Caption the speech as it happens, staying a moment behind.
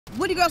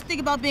What do you girls think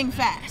about being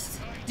fast?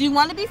 Do you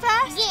want to be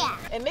fast? Yeah.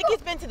 And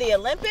Mickey's been to the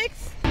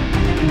Olympics.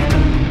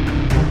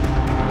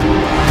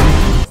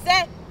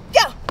 Set,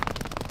 go!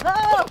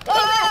 Oh,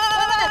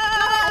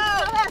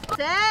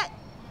 set.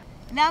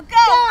 Now go,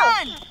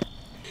 run!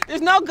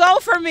 There's no go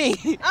for me.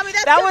 I mean,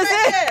 that was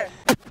right it.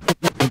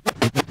 There.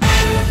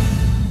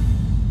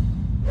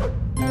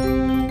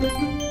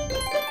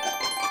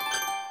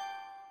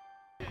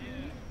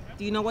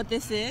 Do you know what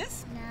this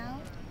is? No.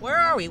 Where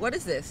are we? What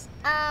is this?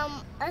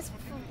 It's a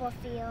football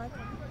field.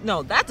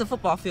 No, that's a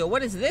football field.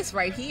 What is this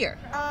right here?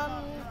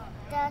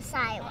 The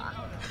sidewalk.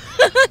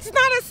 It's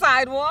not a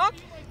sidewalk.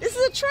 This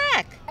is a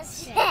track. A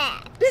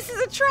track. This is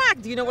a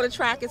track. Do you know what a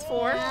track is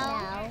for?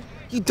 No.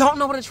 You don't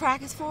know what a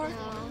track is for? No.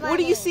 What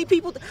do you see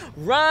people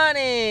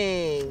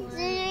running? So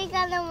you're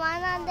gonna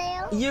run on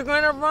there? You're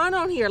gonna run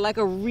on here like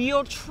a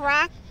real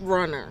track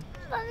runner.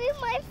 But we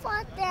might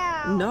fall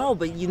down. No,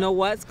 but you know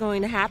what's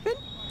going to happen?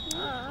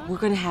 We're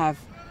gonna have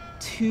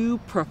 2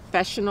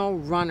 professional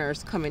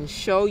runners come and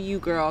show you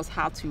girls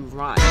how to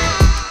run.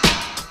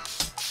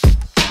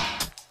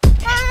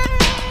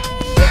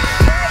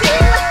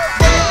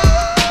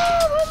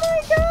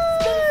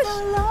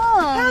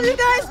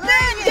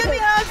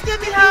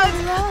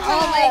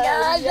 Oh my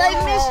gosh,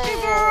 I missed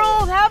you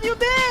girls. How have you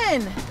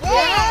been?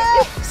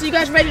 Yeah. So you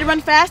guys ready to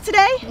run fast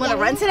today? Want to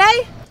run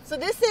today? So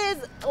this is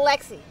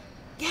Lexi.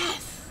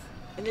 Yes.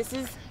 And this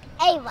is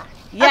Ava.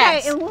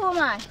 yes. Okay, and who am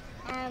I?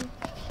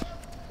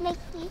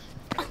 Mickey.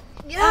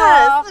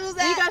 Yes. Who's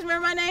Do you guys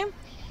remember my name?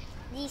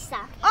 Lisa.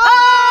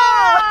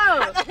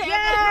 Oh! Yay.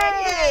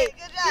 Yay!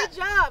 Good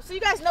job. So you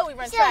guys know we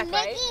run So track, Mickey,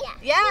 right? Lisa.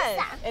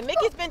 Yes. And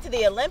Mickey's been to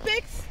the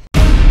Olympics.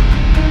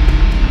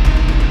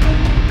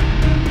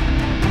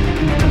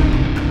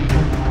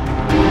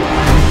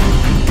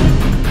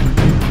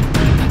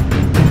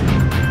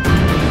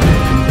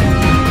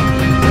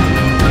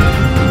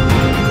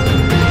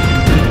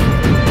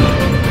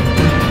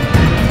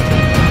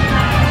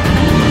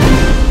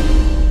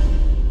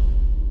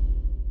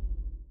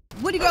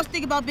 What do you girls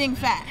think about being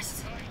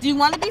fast? Do you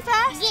want to be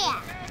fast?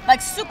 Yeah.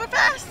 Like super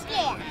fast?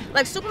 Yeah.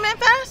 Like Superman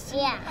fast?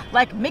 Yeah.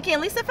 Like Mickey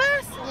and Lisa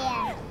fast?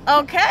 Yeah.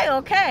 Okay,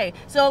 okay.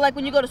 So like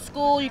when you go to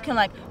school, you can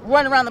like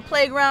run around the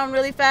playground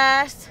really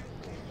fast.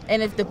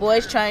 And if the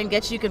boys try and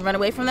get you, you can run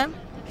away from them?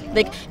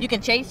 Like you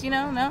can chase, you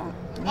know? No?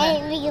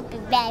 And we can be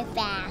very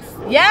fast.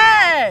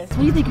 Yes! What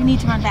do you think you need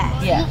to run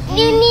fast? Yeah.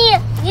 You need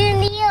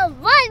a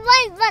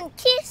run,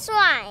 keep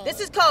trying. This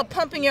is called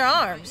pumping your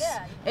arms.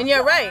 Yeah. And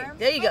you're right.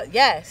 There you go.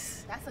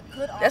 Yes. That's a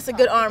good arm That's a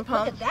good arm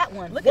pump. Look at that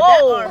one. Look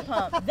Whoa. at that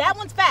arm pump. That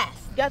one's fast.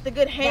 Got the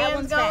good That hands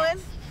one's going. fast.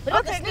 Look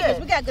at the Okay, sneakers.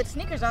 good. We got good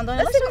sneakers on.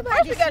 Let's see what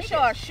first we gotta show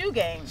our shoe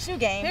game. shoe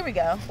game. Here we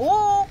go.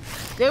 Ooh,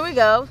 there we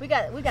go. We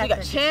got We the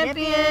got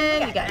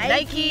Champion, we got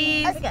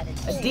Nikes, We got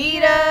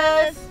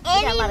Adidas.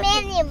 Any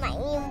man in my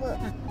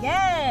email.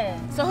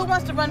 Yes. So who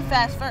wants to run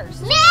fast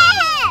first? Me!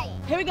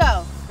 Here we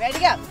go. Ready to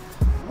go.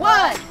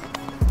 1,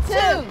 2,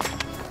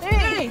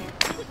 3,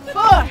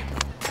 4,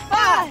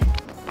 5,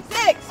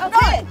 6,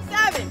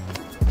 7,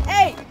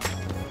 8,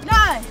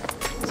 9,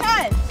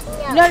 10.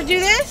 You know how to do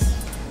this?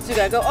 So you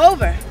gotta go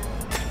over.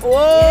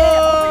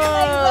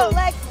 Whoa.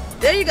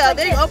 There you go.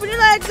 There you go. Open your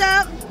legs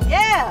up.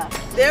 Yeah.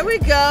 There we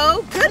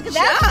go. Good job.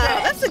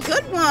 That's a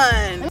good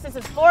one. Since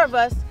it's 4 of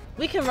us,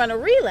 we can run a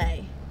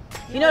relay.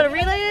 You know what a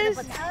relay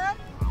is?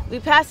 We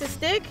pass a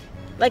stick,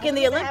 like in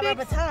the Olympics. We have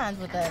our batons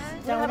with us.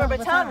 We don't have our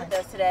baton with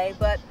us today,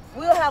 but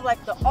we'll have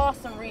like the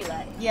awesome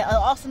relay. Yeah, an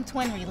awesome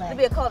twin relay. It'll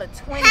be called a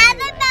twin How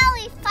relay. about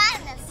we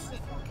find a stick?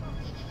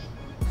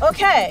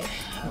 Okay.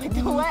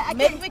 What?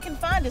 Maybe we can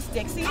find a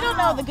stick. See, you don't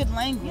know the good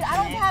language. I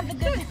don't man. have the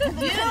good,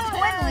 You don't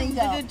have twin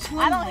lingo. the good twin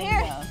I don't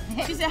hear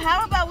lingo. She said,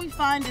 how about we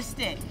find a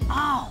stick?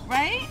 Oh,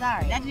 Right?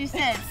 Sorry. That's what you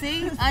said.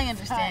 See? I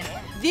understand.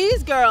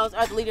 These girls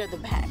are the leader of the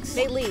packs.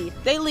 they lead.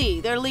 They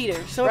lead. They're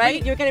leaders, So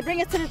right? you're gonna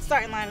bring us to the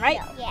starting line, right?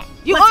 Yeah.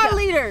 You Let's are go.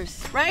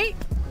 leaders, right?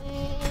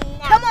 No.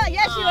 Come on,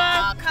 yes you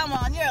are. Oh, come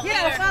on. You're a You're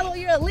a leader. follower,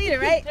 you're a leader,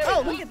 right? There we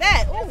Oh, go. look at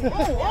that.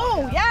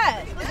 Oh,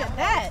 yes. Look at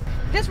that.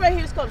 This right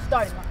here is called a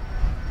starting line.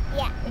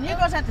 Yeah. And you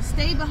girls have to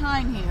stay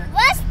behind here.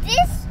 What's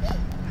this?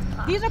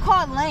 These are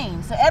called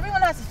lanes, so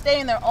everyone has to stay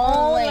in their own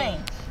Own lane.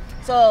 lane.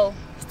 So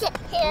Stick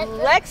here.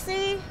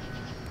 Lexi's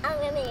I'm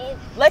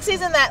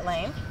in that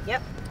lane.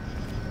 Yep.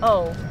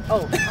 Oh.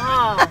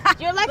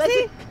 You're Lexi?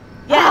 Lexi?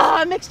 Yeah,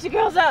 I mixed you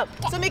girls up.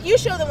 So Mick, you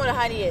show them what a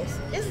high knee is.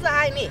 This is a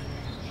high knee.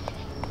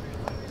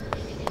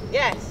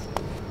 Yes.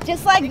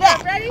 Just like You guys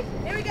that. ready?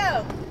 Here we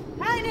go.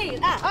 High knees.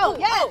 Oh,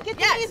 yes. Get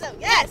the yes. knees up.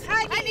 Yes.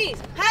 High High knees.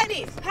 knees. High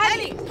knees. High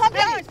knees. Pump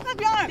your High arms. knees. Pump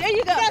your arms. There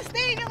you go. You gotta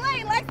stay in your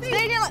lane, Lexi.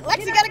 Stay in your lane.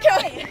 Lexi, Get gotta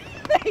out go. of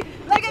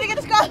Lexi, gotta get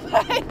the scarf.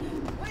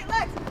 Wait,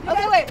 Lex.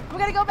 Okay, wait. We're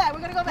gonna go back. We're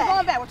gonna go back. We're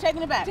going back. We're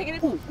taking it back. Taking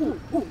it.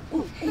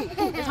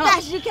 As fast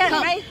as you can,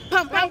 right?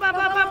 Pump, pump, pump,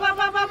 pump, pump, pump,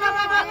 pump, pump,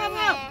 pump, pump,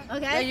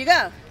 pump. There Okay. you go.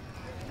 All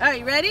right,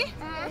 you ready?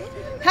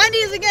 High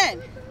knees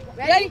again.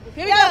 Ready?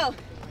 Here we go.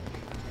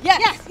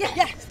 Yes.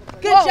 Yes.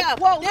 Good job.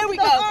 Whoa, There we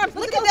look go. at those arms.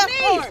 Look Look at at that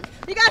those form.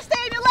 You gotta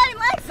stay in your lane,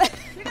 Lex.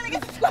 You're gonna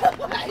get.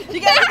 You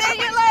gotta stay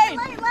in your lane.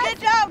 Good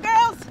job,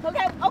 girls.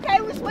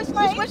 Okay, we switch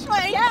lanes. Switch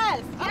lanes.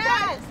 Yes.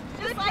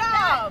 Good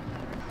job.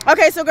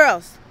 Okay, so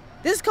girls,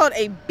 this is called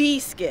a B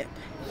skip.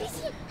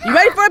 You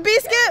ready for a B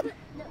skip?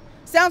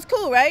 Sounds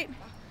cool, right?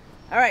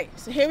 All right,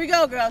 so here we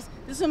go, girls.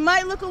 This one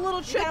might look a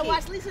little tricky. You gotta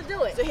watch Lisa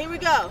do it. So here we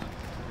go.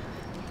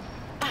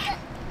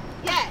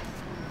 Yes.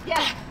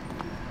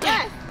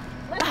 That's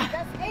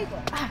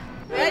Ava.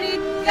 Ready,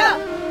 go.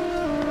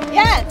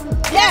 Yes.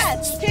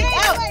 Kick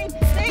out.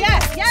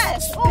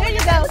 Yes. There you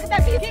go. Look at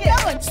that Keep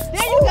going.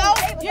 There you go.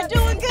 You're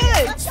doing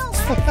good.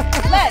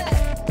 Lex,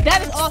 that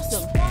is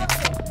awesome.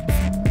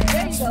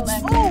 There you go,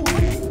 Lex. Ooh.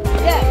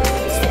 Yeah.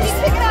 Keep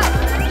picking up.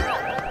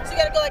 So you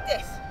gotta go like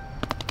this.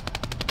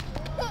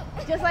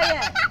 Just like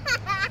that.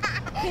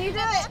 Can you do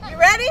it? You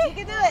ready? You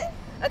can do it.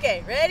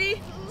 Okay,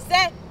 ready,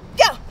 set,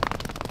 go.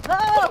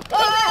 Oh.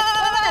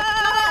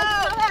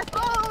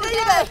 There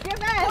you go. You're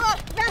fast. Come on.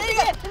 There you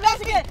go.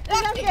 Invest again.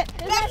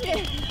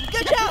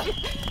 Good job.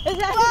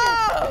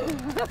 Whoa.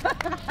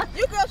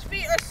 You girls'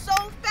 feet are so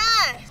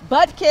fast.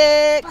 Butt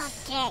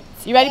kicks.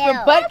 You ready for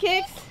butt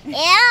kicks?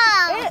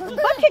 Yeah.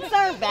 Butt kicks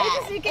aren't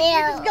bad. You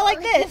just go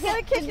like this.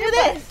 Just do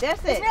this.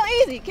 That's it. It's real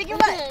easy. Kick your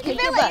butt. You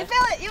feel it.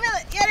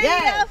 Yeah, there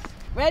you go.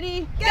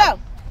 Ready? Go.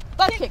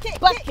 Butt kick.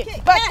 Butt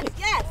kick.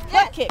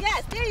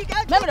 Yes. There you go.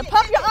 Remember to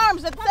pump your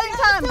arms at the same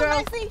time,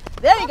 girls.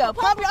 There you go.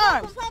 Pump your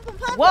arms.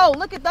 Whoa,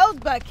 look at those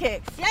butt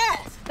kicks.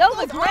 Yes. Those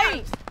are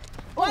great.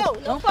 Whoa,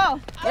 don't fall.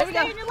 There we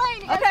go.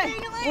 Okay,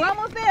 we're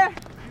almost there.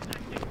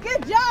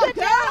 Good job,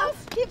 girls.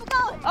 Keep it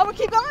going. Oh, we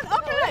keep going?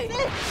 Okay.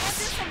 Let's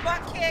do some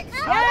butt kicks.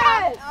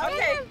 Yes.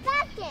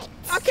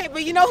 Okay,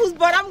 but you know whose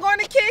butt I'm going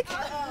to kick?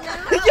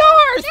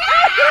 Yours.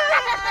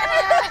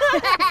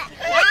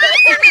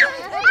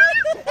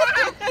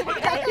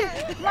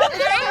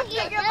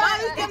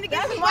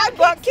 That's my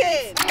butt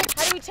kick.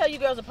 How do we tell you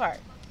girls apart?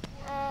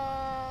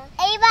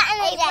 Ava and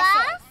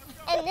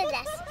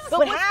Alexis.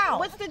 But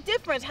what's the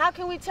difference? How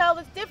can we tell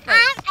the difference?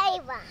 I'm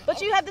Ava.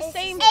 But you have the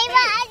same Ava,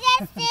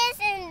 Alexis,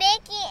 and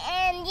Miki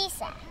and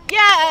Lisa.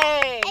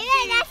 Yay! Ava,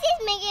 Alexis,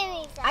 Miki and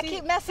Lisa. I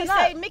keep messing up.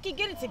 Say, Mickey,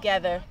 get it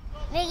together.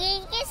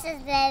 Miki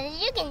kisses better.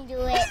 You can do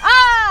it.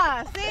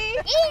 Ah, see?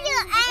 You can do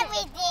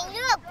everything.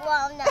 You're a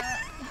grown up.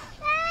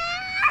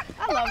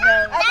 I love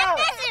that. That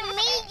doesn't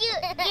mean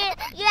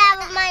you have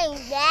a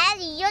mind,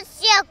 Daddy. You're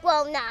still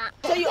grown up.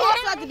 So you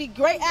also have to be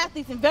great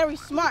athletes and very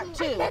smart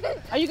too.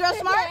 Are you girls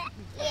smart?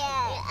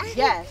 Yeah.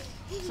 Yes.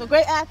 So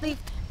great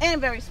athletes and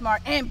very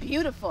smart and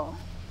beautiful.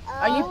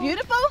 Are you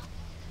beautiful?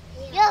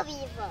 You're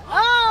beautiful.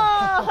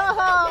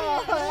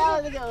 Oh,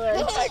 that was a good one.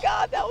 Oh my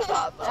God, that was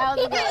awesome. That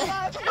was a good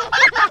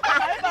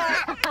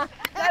one.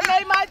 That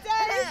made my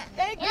day.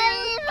 Thank you.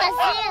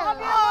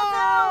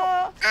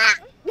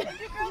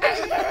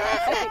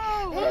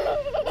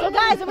 So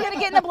guys, are we gonna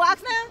get in the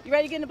blocks now? You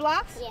ready to get in the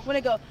blocks? Yeah. We're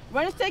gonna go,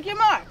 runners take your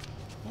mark.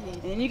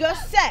 And then you go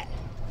set.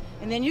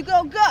 And then you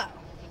go.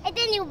 And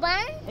then you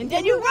run. And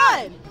then you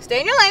run. Stay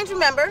in your lanes,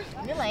 remember.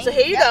 Your lane. So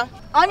here you go.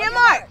 On your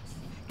mark.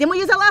 Then we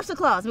use our lobster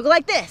claws. We go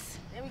like this.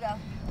 There we go.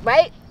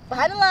 Right?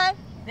 Behind the line.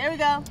 There we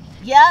go.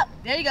 Yep.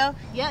 There you go.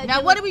 Yeah.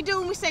 Now what do we do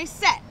when we say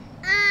set?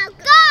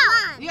 Go.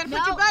 You gotta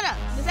put your butt up.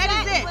 Set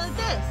is this. What is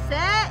this?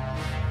 Set.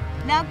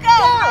 Now go.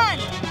 Run.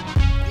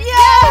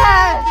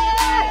 Yes!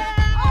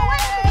 Oh, wait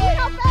a minute.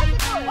 How fast it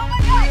goes. Oh, my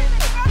God.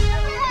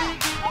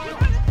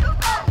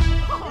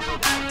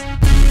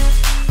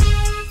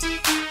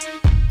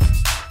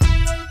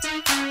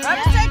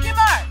 Runners, take your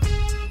mark.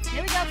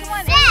 Here we go. Come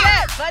on.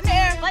 Set. Button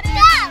here.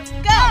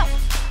 Go.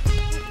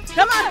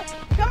 Come on.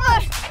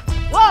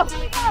 Whoa.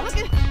 Look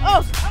at.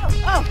 Oh.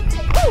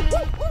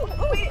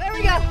 Ooh. There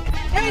we go.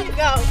 There you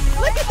go.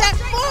 Look at that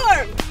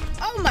form.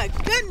 Oh my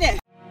goodness.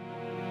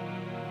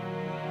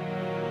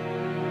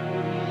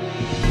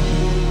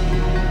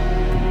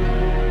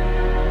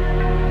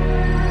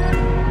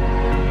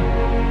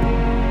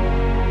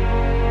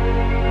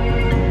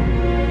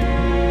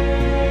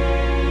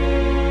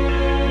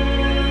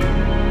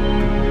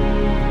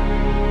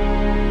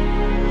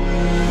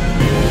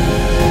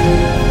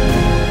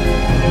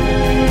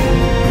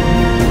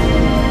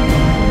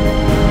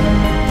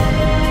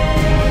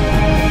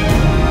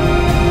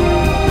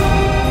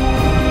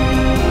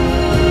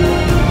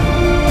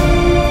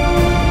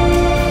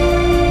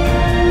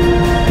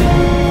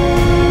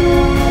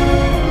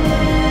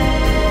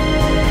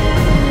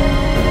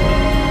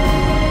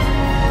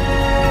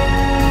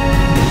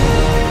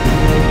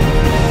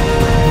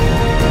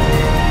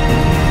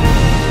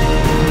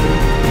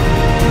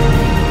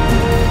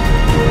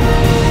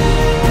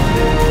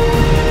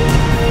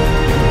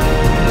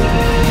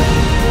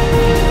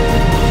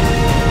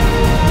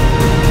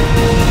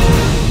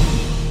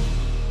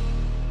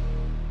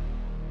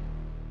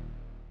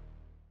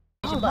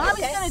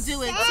 Mommy's gonna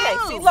do it. Okay,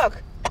 see, look.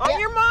 On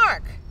your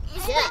mark.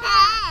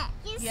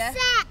 Yeah.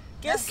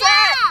 Get set.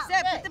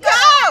 Set. Put the Go!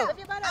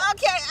 butt up.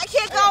 Okay, I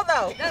can't go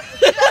though.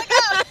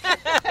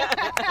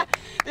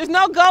 There's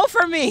no go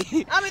for me.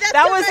 I mean, that's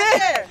That good was right it.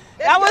 there.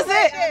 That was good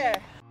right it.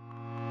 there.